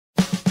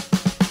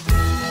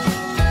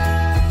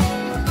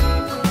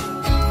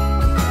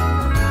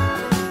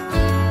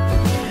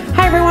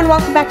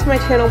welcome back to my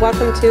channel.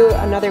 Welcome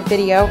to another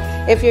video.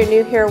 If you're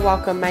new here,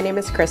 welcome. My name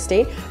is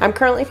Kristi. I'm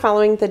currently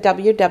following the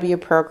WW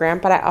program,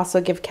 but I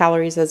also give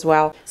calories as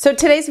well. So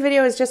today's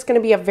video is just going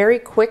to be a very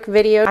quick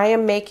video. I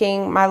am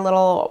making my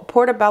little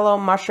portobello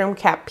mushroom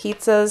cap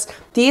pizzas.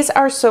 These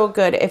are so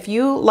good. If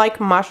you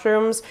like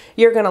mushrooms,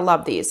 you're going to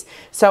love these.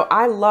 So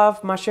I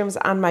love mushrooms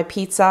on my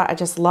pizza. I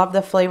just love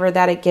the flavor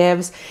that it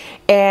gives.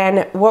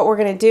 And what we're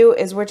going to do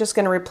is we're just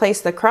going to replace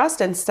the crust.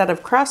 Instead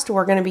of crust,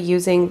 we're going to be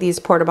using these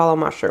portobello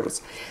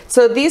mushrooms.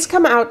 So these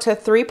come out to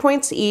 3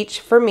 points each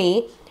for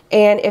me.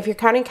 And if you're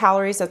counting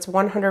calories, that's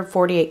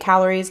 148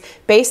 calories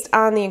based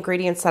on the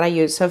ingredients that I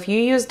use. So if you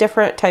use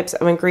different types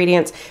of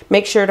ingredients,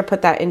 make sure to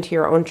put that into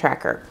your own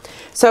tracker.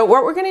 So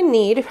what we're going to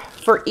need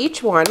for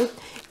each one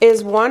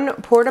is one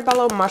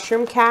portobello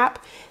mushroom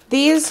cap.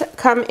 These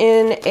come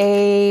in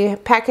a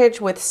package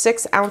with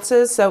 6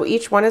 ounces, so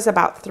each one is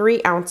about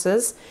 3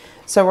 ounces.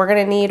 So we're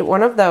going to need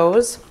one of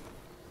those.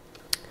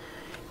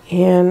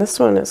 And this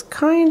one is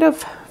kind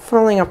of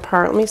falling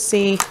apart. Let me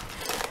see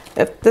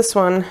if this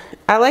one,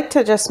 I like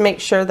to just make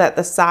sure that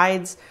the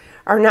sides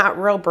are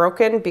not real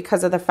broken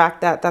because of the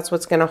fact that that's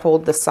what's going to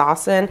hold the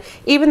sauce in,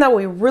 even though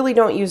we really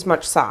don't use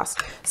much sauce.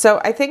 So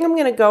I think I'm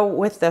going to go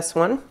with this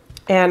one.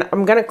 And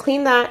I'm going to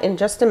clean that in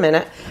just a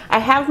minute. I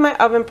have my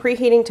oven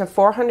preheating to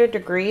 400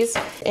 degrees,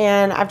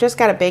 and I've just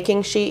got a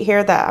baking sheet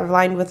here that I've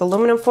lined with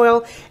aluminum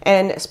foil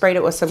and sprayed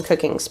it with some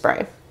cooking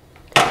spray.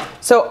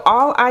 So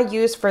all I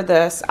use for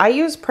this, I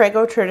use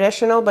Prego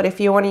Traditional, but if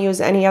you want to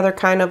use any other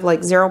kind of like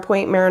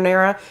 0-point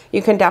marinara,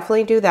 you can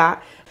definitely do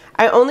that.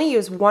 I only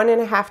use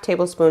 1.5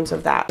 tablespoons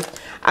of that.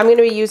 I'm going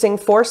to be using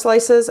 4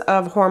 slices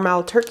of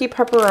Hormel turkey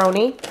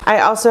pepperoni. I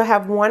also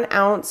have 1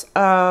 ounce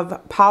of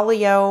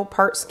Polly-O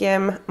part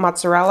skim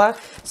mozzarella.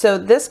 So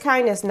this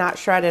kind is not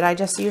shredded. I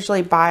just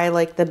usually buy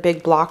like the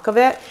big block of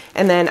it,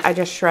 and then I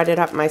just shred it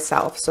up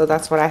myself. So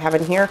that's what I have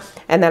in here.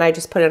 And then I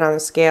just put it on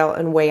the scale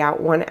and weigh out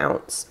 1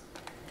 ounce.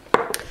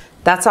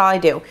 That's all I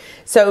do.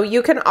 So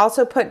you can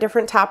also put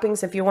different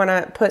toppings if you want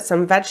to put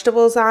some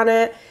vegetables on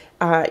it.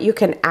 You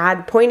can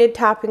add pointed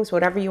toppings,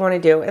 whatever you want to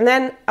do. And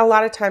then a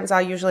lot of times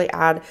I'll usually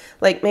add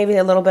like maybe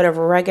a little bit of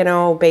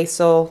oregano,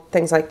 basil,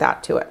 things like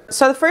that to it.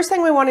 So the first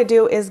thing we want to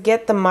do is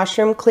get the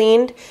mushroom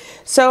cleaned.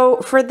 So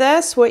for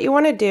this, what you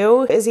want to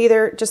do is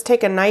either just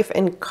take a knife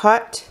and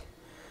cut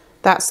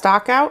that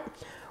stalk out,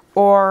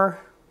 or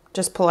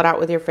just pull it out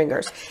with your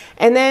fingers.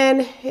 And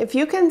then if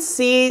you can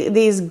see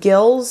these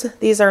gills,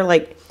 these are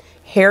like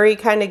hairy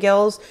kind of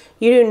gills,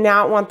 you do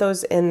not want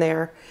those in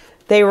there.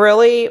 They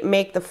really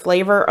make the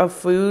flavor of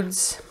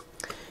foods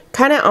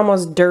kind of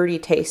almost dirty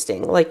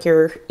tasting, like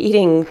you're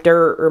eating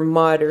dirt or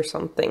mud or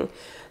something.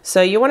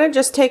 So you want to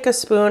just take a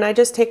spoon. I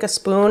just take a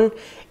spoon,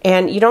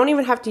 and you don't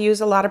even have to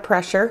use a lot of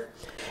pressure,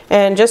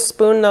 and just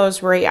spoon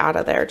those right out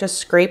of there. Just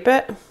scrape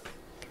it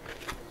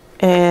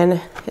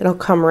and it'll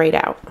come right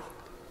out.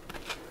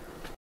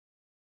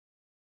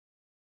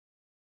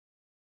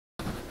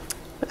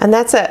 And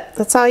that's it.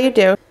 That's all you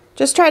do.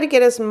 Just try to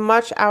get as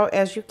much out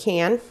as you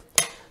can.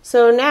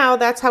 So now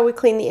that's how we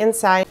clean the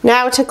inside.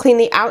 Now to clean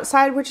the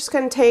outside, we're just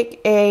going to take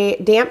a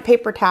damp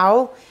paper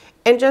towel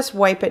and just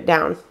wipe it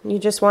down. You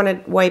just want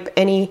to wipe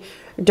any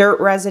dirt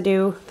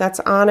residue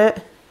that's on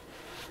it.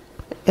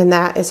 And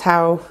that is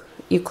how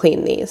you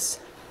clean these.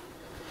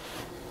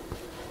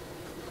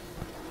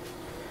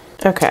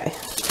 Okay.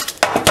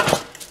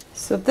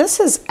 So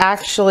this is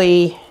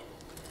actually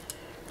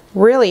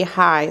really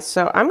high.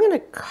 So I'm going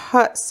to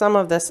cut some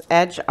of this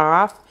edge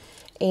off,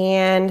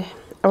 and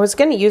I was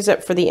going to use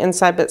it for the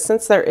inside, but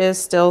since there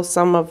is still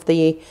some of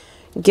the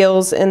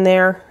gills in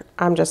there,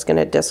 I'm just going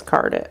to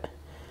discard it.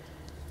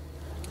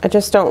 I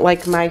just don't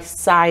like my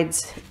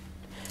sides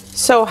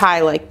so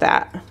high like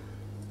that.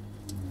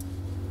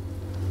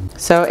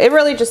 So it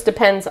really just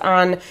depends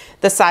on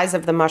the size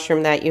of the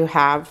mushroom that you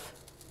have.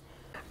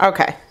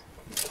 Okay,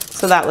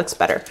 so that looks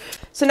better.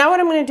 So now what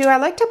I'm going to do, I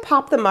like to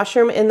pop the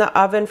mushroom in the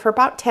oven for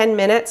about 10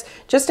 minutes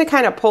just to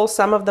kind of pull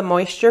some of the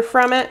moisture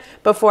from it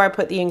before I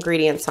put the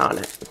ingredients on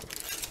it.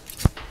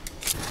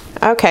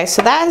 Okay,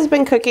 so that has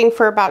been cooking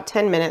for about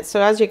 10 minutes.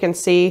 So as you can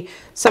see,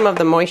 some of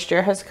the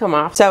moisture has come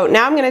off. So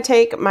now I'm going to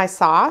take my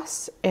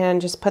sauce and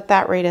just put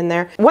that right in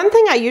there. One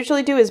thing I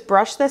usually do is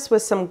brush this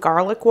with some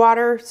garlic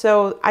water.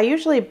 So I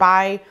usually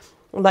buy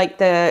like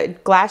the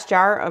glass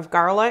jar of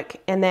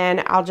garlic, and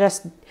then I'll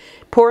just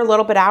pour a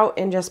little bit out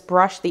and just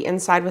brush the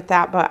inside with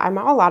that, but I'm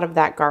all out of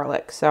that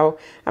garlic, so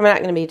I'm not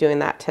going to be doing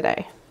that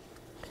today.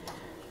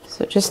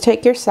 So just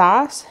take your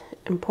sauce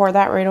and pour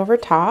that right over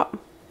top.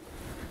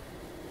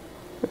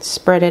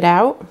 Spread it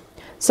out.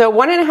 So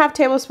 1.5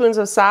 tablespoons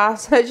of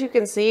sauce, as you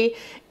can see,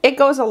 it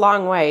goes a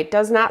long way. It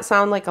does not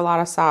sound like a lot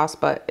of sauce,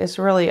 but it's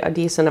really a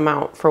decent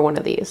amount for one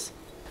of these.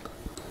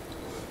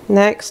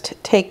 Next,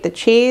 take the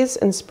cheese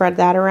and spread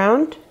that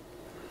around.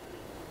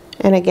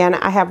 And again,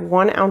 I have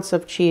 1 ounce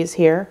of cheese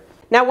here.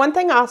 Now, one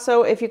thing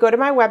also, if you go to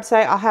my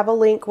website, I'll have a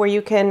link where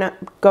you can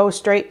go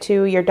straight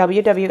to your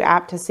WW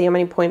app to see how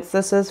many points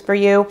this is for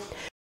you.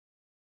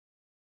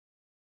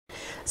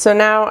 So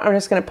now I'm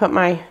just going to put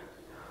my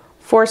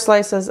 4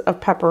 slices of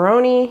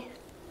pepperoni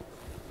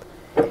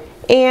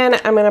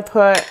And I'm going to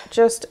put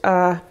just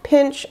a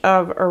pinch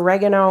of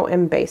oregano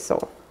and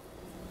basil.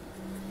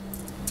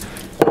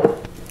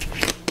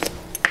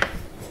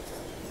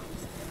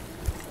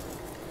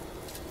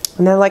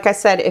 And then, like I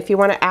said, if you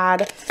want to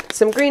add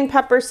some green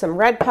peppers, some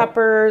red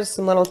peppers,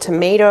 some little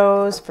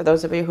tomatoes, for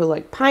those of you who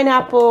like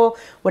pineapple,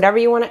 whatever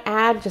you want to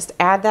add, just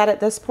add that at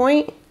this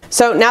point.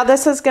 So now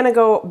this is going to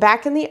go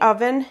back in the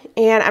oven,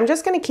 and I'm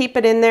just going to keep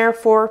it in there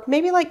for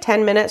maybe like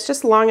 10 minutes,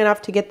 just long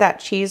enough to get that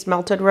cheese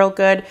melted real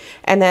good,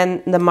 and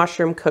then the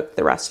mushroom cooked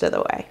the rest of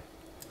the way.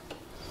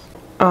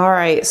 All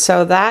right,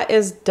 so that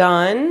is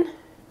done.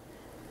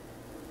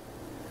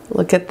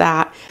 Look at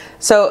that.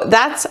 So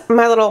that's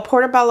my little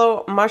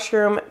portobello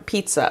mushroom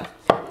pizza.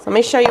 So let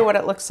me show you what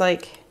it looks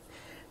like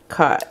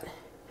cut.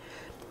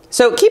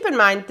 So keep in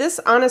mind, this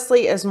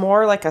honestly is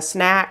more like a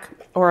snack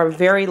or a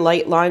very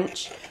light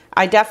lunch.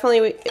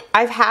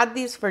 I've had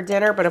these for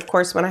dinner, but of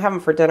course when I have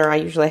them for dinner, I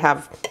usually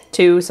have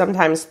 2,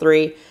 sometimes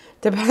 3,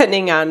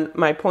 depending on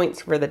my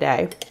points for the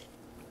day.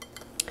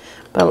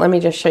 But let me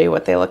just show you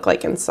what they look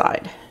like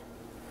inside.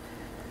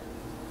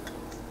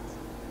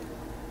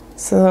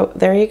 So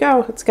there you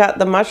go. It's got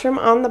the mushroom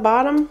on the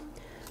bottom.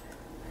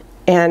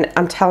 And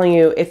I'm telling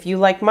you, if you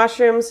like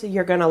mushrooms,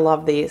 you're gonna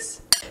love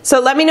these. So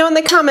let me know in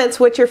the comments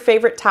what's your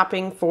favorite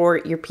topping for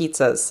your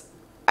pizzas.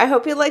 I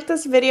hope you liked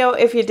this video.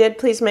 If you did,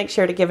 please make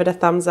sure to give it a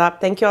thumbs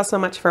up. Thank you all so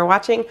much for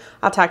watching.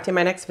 I'll talk to you in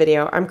my next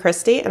video. I'm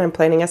Kristi, and I'm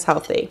Planning Us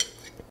Healthy.